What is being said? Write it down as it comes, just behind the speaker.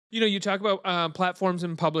You know, you talk about platforms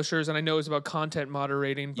and publishers, and I know it's about content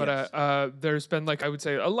moderating, but Yes. there's been, like, I would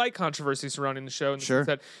say, a light controversy surrounding the show in the Sure. sense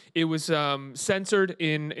that it was censored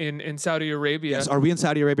in Saudi Arabia. Yes. Are we in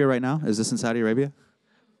Saudi Arabia right now? Is this in Saudi Arabia?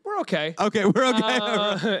 We're okay. Okay, we're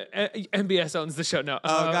okay. MBS owns the show. No.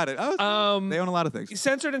 Oh, got it. Oh, they own a lot of things.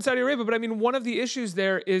 Censored in Saudi Arabia, but I mean, one of the issues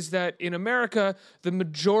there is that in America, the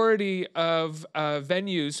majority of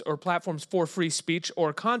venues or platforms for free speech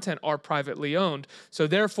or content are privately owned. So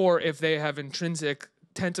therefore, if they have intrinsic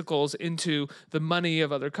tentacles into the money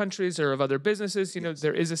of other countries or of other businesses, you know,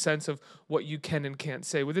 there is a sense of what you can and can't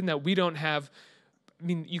say. Within that, we don't have. I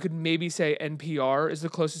mean, you could maybe say NPR is the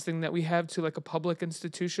closest thing that we have to like a public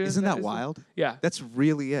institution. Isn't that wild? Yeah. That's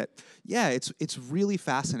really it. Yeah, it's really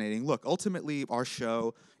fascinating. Look, ultimately, our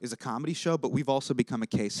show is a comedy show, but we've also become a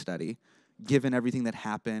case study, given everything that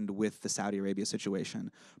happened with the Saudi Arabia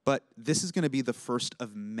situation. But this is going to be the first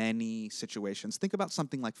of many situations. Think about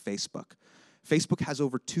something like Facebook. Facebook has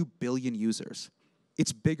over 2 billion users.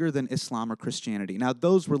 It's bigger than Islam or Christianity. Now,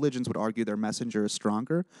 those religions would argue their messenger is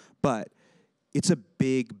stronger, but it's a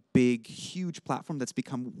big, big, huge platform that's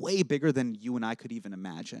become way bigger than you and I could even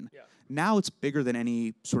imagine. Yeah. Now it's bigger than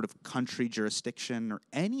any sort of country, jurisdiction, or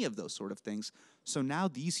any of those sort of things. So now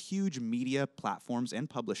these huge media platforms and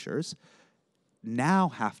publishers now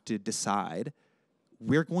have to decide,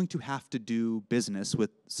 we're going to have to do business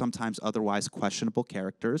with sometimes otherwise questionable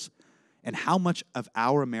characters, and how much of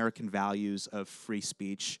our American values of free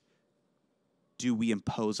speech do we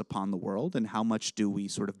impose upon the world, and how much do we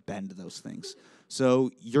sort of bend those things? So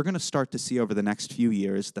you're going to start to see over the next few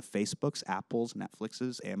years the Facebooks, Apples,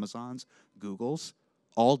 Netflixes, Amazons, Googles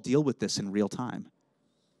all deal with this in real time.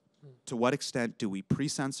 To what extent do we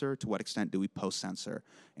pre-censor? To what extent do we post-censor?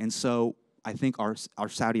 And so I think our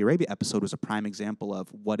Saudi Arabia episode was a prime example of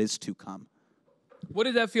what is to come. What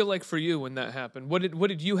did that feel like for you when that happened? What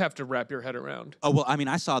did you have to wrap your head around? Oh, well, I mean,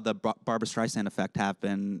 I saw the Barbra Streisand effect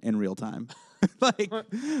happen in real time. Like,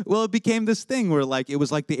 well, it became this thing where, like, it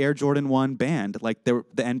was like the Air Jordan 1 banned. Like, the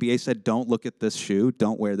NBA said, don't look at this shoe,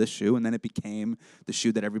 don't wear this shoe, and then it became the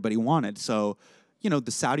shoe that everybody wanted. So, you know,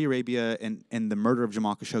 the Saudi Arabia and the murder of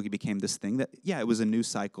Jamal Khashoggi became this thing that, yeah, it was a news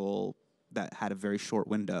cycle that had a very short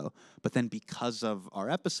window. But then because of our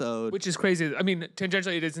episode... Which is crazy. I mean,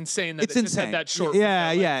 tangentially, it is insane that it's it just had that short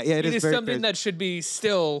yeah, window. Yeah, Like, yeah, it is very something crazy. that should be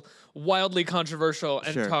still wildly controversial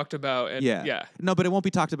and Sure. talked about. And Yeah. No, but it won't be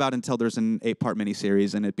talked about until there's an 8-part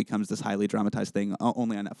miniseries and it becomes this highly dramatized thing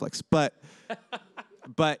only on Netflix. But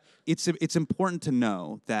but it's important to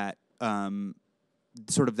know that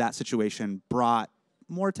sort of that situation brought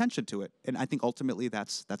more attention to it, and I think ultimately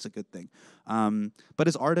that's a good thing. But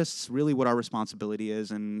as artists, really, what our responsibility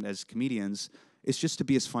is, and as comedians, is just to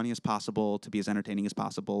be as funny as possible, to be as entertaining as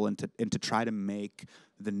possible, and to try to make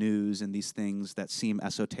the news and these things that seem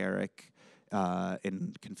esoteric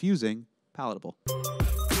and confusing palatable.